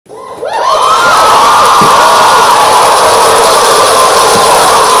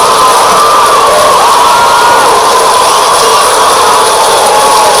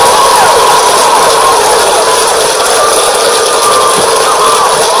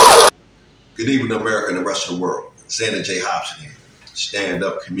Good evening, America and the rest of the world. Xander J. Hobson here,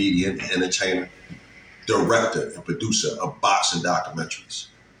 stand-up comedian, entertainer, director, and producer of boxing documentaries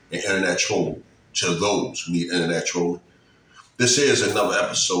and internet trolling to those who need internet trolling. This is another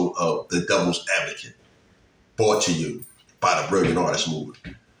episode of The Devil's Advocate, brought to you by the Brilliant Artist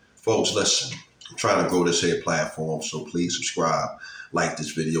Movement. Folks, listen, I'm trying to grow this here platform, so please subscribe, like this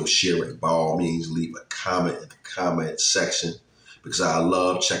video, share it. By all means, leave a comment in the comment section, because I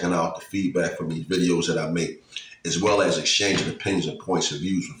love checking out the feedback from these videos that I make, as well as exchanging opinions and points of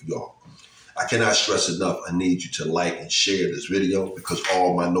views with y'all. I cannot stress enough, I need you to like and share this video because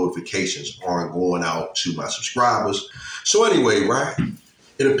all my notifications aren't going out to my subscribers. So anyway, right,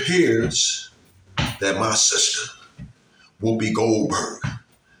 it appears that my sister, Whoopi Goldberg,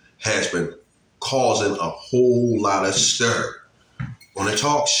 has been causing a whole lot of stir on a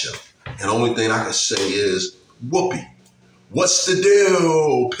talk show. And the only thing I can say is, Whoopi, what's the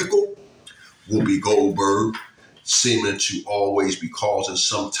deal, Pickle? Whoopi Goldberg seeming to always be causing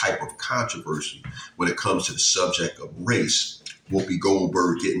some type of controversy when it comes to the subject of race. Whoopi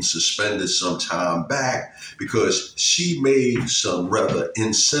Goldberg getting suspended some time back because she made some rather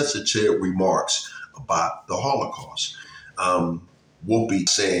insensitive remarks about the Holocaust. Whoopi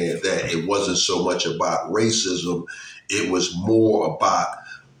saying that it wasn't so much about racism, it was more about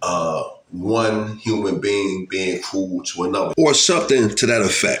one human being being cruel to another, or something to that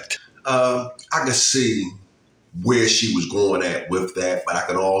effect. I can see where she was going at with that, but I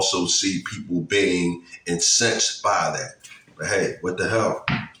can also see people being incensed by that. But hey, what the hell?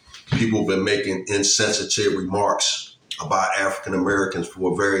 People have been making insensitive remarks about African Americans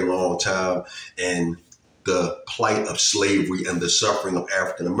for a very long time, and the plight of slavery and the suffering of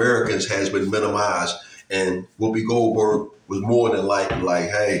African Americans has been minimized. And Whoopi Goldberg was more than likely like,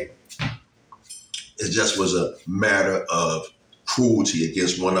 hey, it just was a matter of cruelty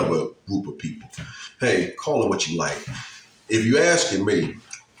against one other group of people. Hey, call it what you like. If you're asking me,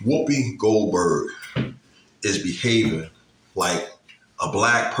 Whoopi Goldberg is behaving like a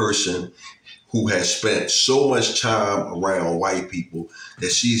black person who has spent so much time around white people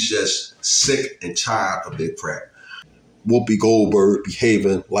that she's just sick and tired of their crap. Whoopi Goldberg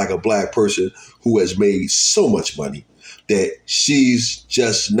behaving like a black person who has made so much money that she's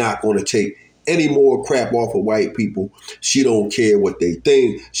just not going to take any more crap off of white people. She don't care what they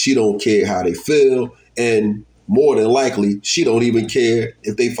think. She don't care how they feel. And more than likely, she don't even care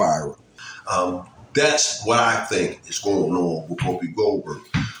if they fire her. That's what I think is going on with Whoopi Goldberg.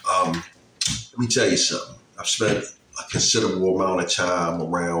 Let me tell you something. I've spent a considerable amount of time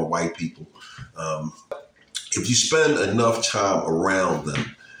around white people. If you spend enough time around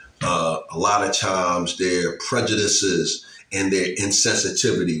them, a lot of times their prejudices and their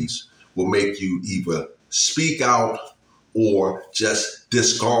insensitivities will make you either speak out or just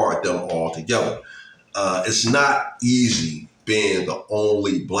discard them altogether. It's not easy being the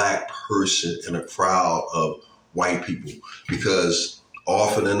only black person in a crowd of white people, because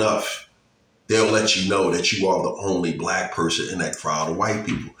often enough, they'll let you know that you are the only black person in that crowd of white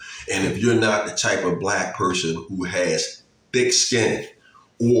people. And if you're not the type of black person who has thick skin,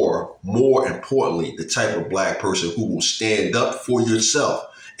 or more importantly, the type of black person who will stand up for yourself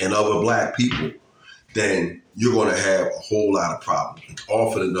and other black people, then you're going to have a whole lot of problems.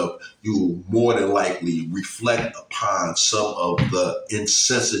 Often enough, you will more than likely reflect upon some of the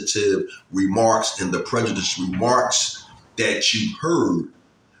insensitive remarks and the prejudiced remarks that you heard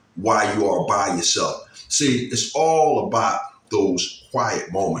while you are by yourself. See, it's all about those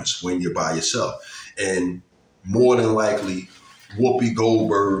quiet moments when you're by yourself. And more than likely, Whoopi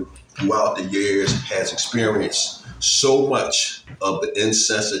Goldberg throughout the years has experienced so much of the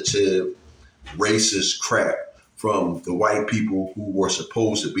insensitive, racist crap from the white people who were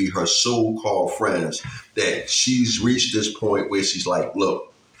supposed to be her so-called friends that she's reached this point where she's like,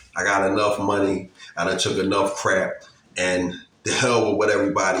 look, I got enough money, I done took enough crap, and the hell with what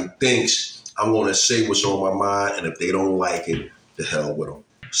everybody thinks. I'm going to say what's on my mind, and if they don't like it, the hell with them.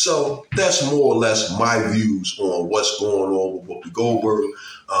 So that's more or less my views on what's going on with Whoopi Goldberg.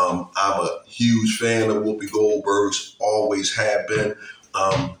 I'm a huge fan of Whoopi Goldberg's, always have been.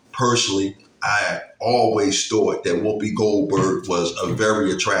 Personally, I always thought that Whoopi Goldberg was a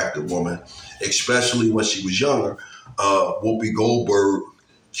very attractive woman, especially when she was younger. Whoopi Goldberg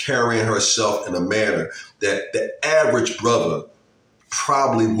carrying herself in a manner that the average brother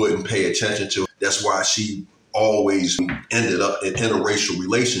probably wouldn't pay attention to. That's why she always ended up in interracial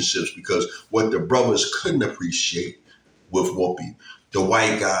relationships, because what the brothers couldn't appreciate with Whoopi, the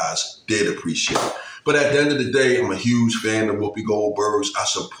white guys did appreciate. But at the end of the day, I'm a huge fan of Whoopi Goldberg's. I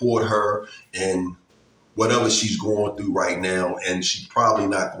support her in whatever she's going through right now, and she's probably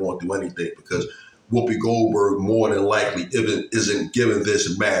not going through anything because Whoopi Goldberg more than likely isn't giving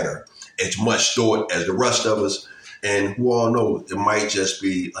this matter as much thought as the rest of us. And who all know it might just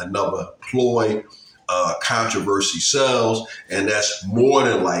be another ploy. Controversy sells, and that's more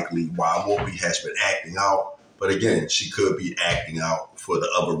than likely why Whoopi has been acting out. But again, she could be acting out for the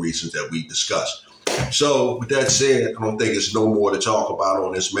other reasons that we discussed. So with that said, I don't think there's no more to talk about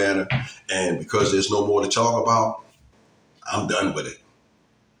on this matter. And because there's no more to talk about, I'm done with it.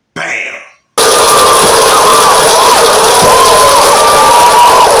 Bam!